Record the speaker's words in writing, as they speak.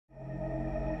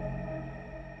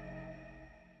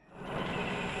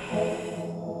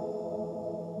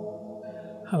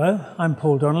Hello, I'm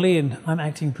Paul Donnelly and I'm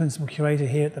Acting Principal Curator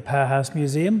here at the Powerhouse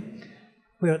Museum.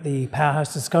 We're at the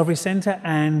Powerhouse Discovery Centre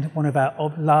and one of our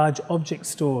large object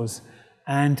stores.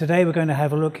 And today we're going to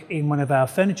have a look in one of our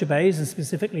furniture bays, and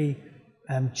specifically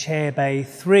Chair Bay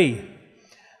 3.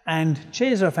 And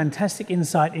chairs are a fantastic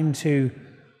insight into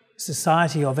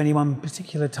society of any one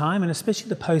particular time, and especially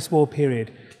the post-war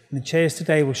period. And the chairs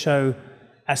today will show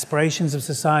aspirations of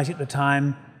society at the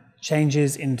time,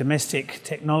 changes in domestic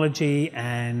technology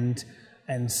and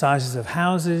sizes of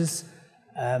houses,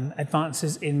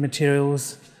 advances in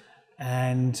materials,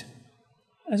 and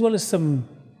as well as some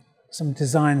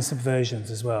design subversions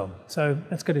as well. So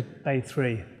let's go to Bay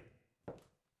 3.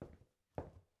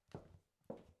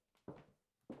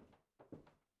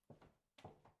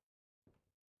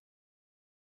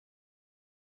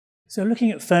 So looking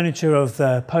at furniture of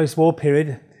the post-war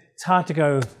period, it's hard to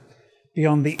go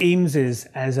beyond the Eameses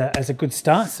as a good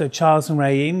start. So Charles and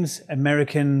Ray Eames,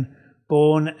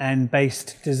 American-born and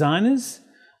based designers,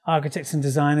 architects and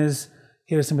designers.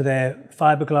 Here are some of their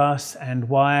fiberglass and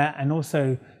wire, and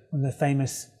also one of the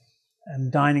famous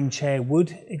dining chair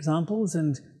wood examples.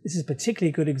 And this is a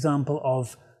particularly good example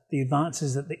of the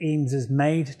advances that the Eameses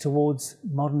made towards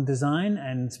modern design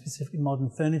and specifically modern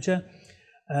furniture.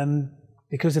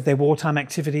 Because of their wartime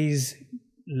activities,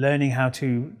 learning how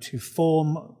to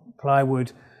form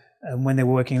plywood when they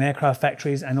were working in aircraft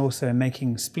factories, and also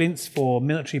making splints for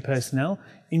military personnel,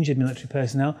 injured military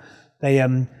personnel, they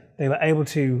were able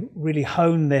to really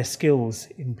hone their skills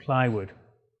in plywood.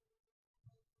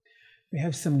 We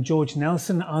have some George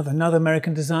Nelson, another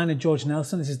American designer, George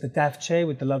Nelson. This is the Daft chair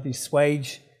with the lovely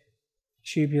swage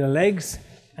tubular legs,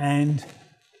 and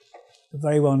a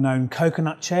very well-known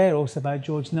coconut chair, also by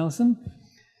George Nelson.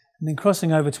 And then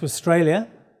crossing over to Australia,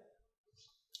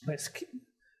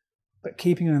 but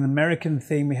keeping an American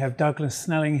theme, we have Douglas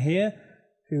Snelling here,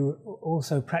 who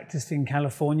also practiced in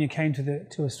California, came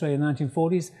to Australia in the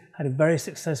 1940s, had a very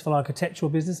successful architectural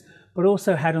business, but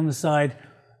also had on the side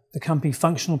the company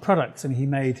Functional Products, and he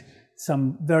made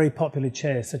some very popular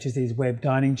chairs, such as these web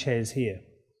dining chairs here.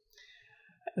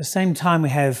 At the same time, we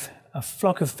have a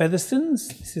flock of Featherstons.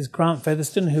 This is Grant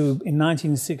Featherston, who in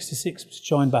 1966 was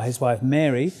joined by his wife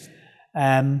Mary.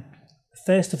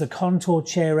 First of the contour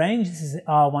chair range. This is the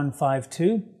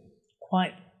R152,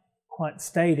 quite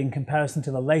staid in comparison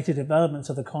to the later developments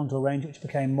of the contour range, which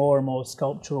became more and more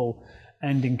sculptural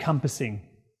and encompassing.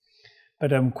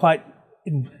 But quite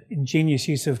ingenious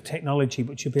use of technology,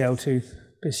 which you'll be able to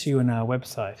pursue on our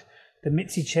website. The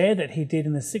Mitzi chair that he did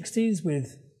in the 60s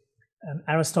with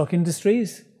Aristoc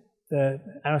Industries. The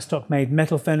Aristoc made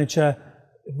metal furniture.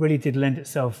 It really did lend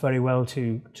itself very well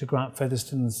to Grant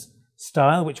Featherston's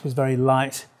style, which was very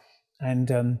light and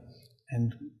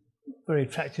very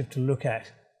attractive to look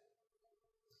at.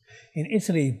 In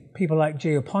Italy, people like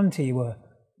Gio Ponti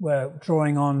were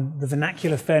drawing on the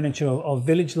vernacular furniture of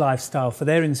village lifestyle for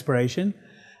their inspiration,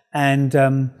 and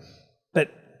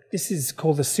but this is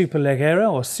called the Super Leggera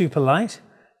or Super Light,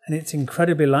 and it's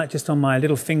incredibly light. Just on my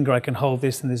little finger I can hold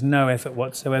this and there's no effort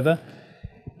whatsoever.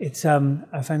 It's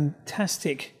a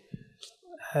fantastic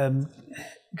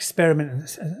experiment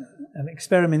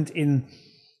in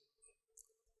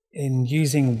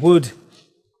using wood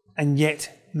and yet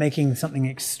making something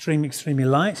extremely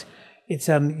light. It's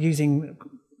using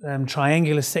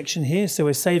triangular section here, so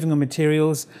we're saving on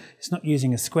materials. It's not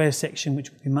using a square section,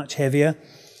 which would be much heavier.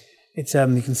 It's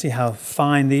you can see how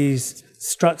fine these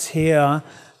struts here are,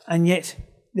 and yet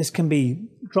this can be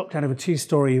dropped out of a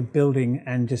two-story building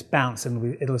and just bounce,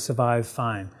 and it'll survive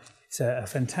fine. It's a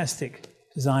fantastic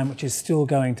design which is still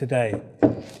going today.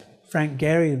 Frank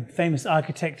Gehry, a famous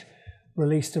architect,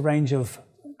 released a range of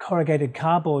corrugated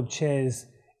cardboard chairs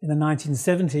in the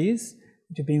 1970s,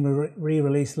 which have been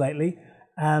re-released lately.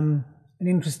 An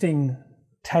interesting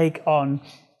take on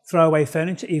throwaway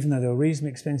furniture, even though they were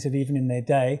reasonably expensive even in their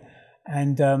day,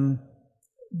 and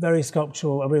very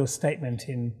sculptural, a real statement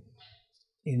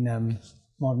in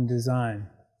modern design.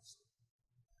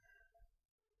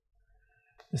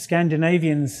 The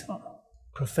Scandinavians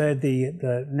preferred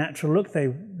the natural look.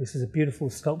 This is a beautiful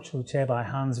sculptural chair by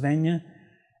Hans Venja,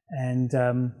 and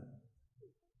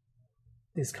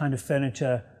this kind of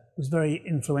furniture was very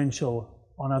influential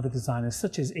on other designers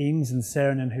such as Eames and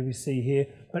Saarinen, who we see here,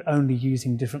 but only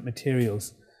using different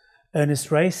materials. Ernest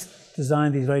Race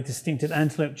designed these very distinctive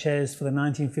antelope chairs for the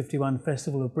 1951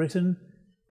 Festival of Britain.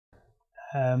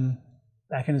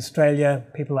 Back in Australia,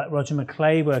 people like Roger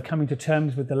McClay were coming to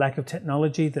terms with the lack of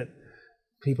technology that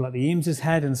people like the Eameses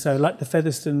had, and so, like the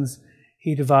Featherstons,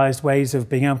 he devised ways of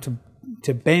being able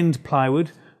to bend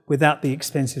plywood without the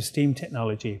expensive steam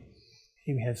technology.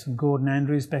 Here we have some Gordon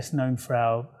Andrews, best known for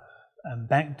our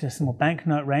decimal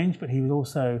banknote range, but he was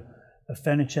also a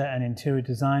furniture and interior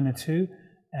designer too.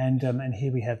 And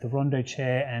here we have the rondo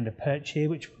chair and a perch here,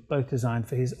 which were both designed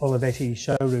for his Olivetti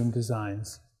showroom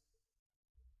designs.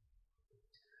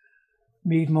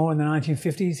 Meadmore in the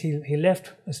 1950s, he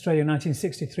left Australia in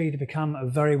 1963 to become a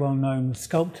very well-known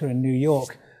sculptor in New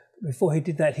York. Before he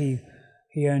did that, he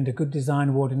earned a Good Design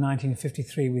Award in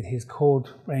 1953 with his Cord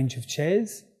range of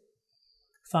chairs.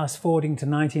 Fast forwarding to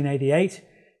 1988,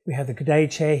 we have the G'day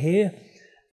chair here,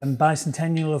 and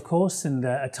bicentennial, of course, and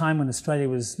a time when Australia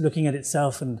was looking at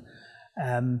itself and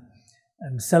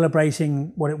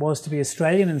celebrating what it was to be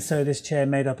Australian, and so this chair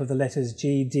made up of the letters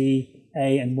G, D,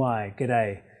 A and Y,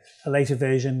 G'day. A later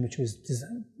version which was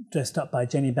dressed up by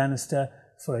Jenny Bannister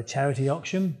for a charity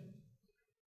auction.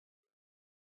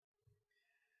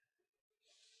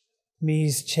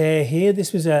 Me's chair here,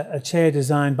 this was a chair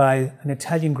designed by an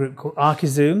Italian group called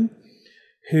Archizoom,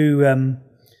 who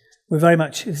were very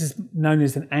much, this is known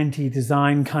as an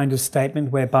anti-design kind of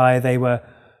statement, whereby they were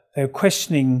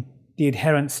questioning the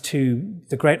adherence to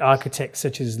the great architects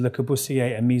such as Le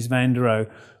Corbusier and Mies van der Rohe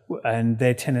and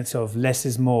their tenets of less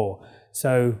is more.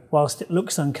 So whilst it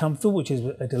looks uncomfortable, which is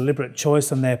a deliberate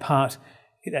choice on their part,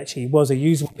 it actually was a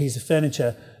usable piece of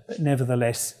furniture, but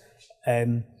nevertheless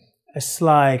a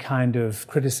sly kind of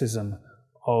criticism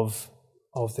of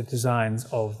the designs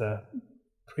of the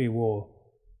pre-war.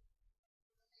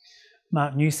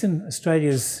 Marc Newson,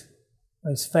 Australia's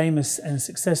most famous and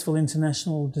successful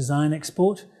international design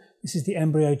export. This is the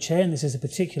embryo chair, and this is a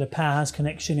particular Powerhouse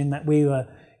connection in that we were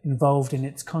involved in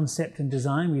its concept and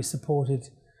design. We supported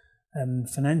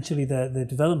financially the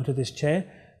development of this chair,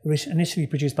 initially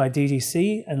produced by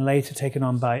DDC and later taken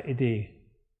on by ID.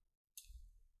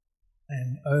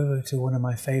 And over to one of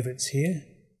my favourites here,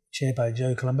 chair by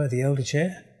Joe Colombo, the elder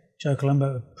chair. Joe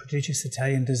Colombo, a prodigious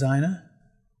Italian designer,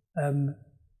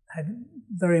 had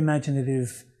very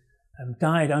imaginative,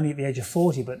 died only at the age of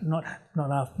 40, but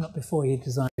not before. He had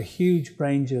designed a huge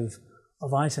range of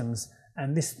items,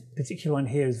 and this particular one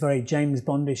here is very James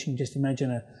Bondish. You can just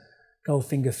imagine a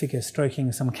Goldfinger figure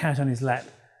stroking some cat on his lap,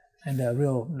 and a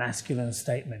real masculine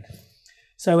statement.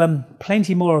 So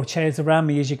plenty more of chairs around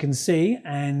me, as you can see,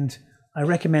 and I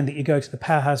recommend that you go to the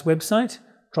Powerhouse website,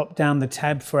 drop down the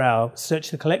tab for our Search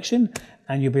the Collection,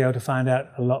 and you'll be able to find out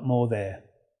a lot more there.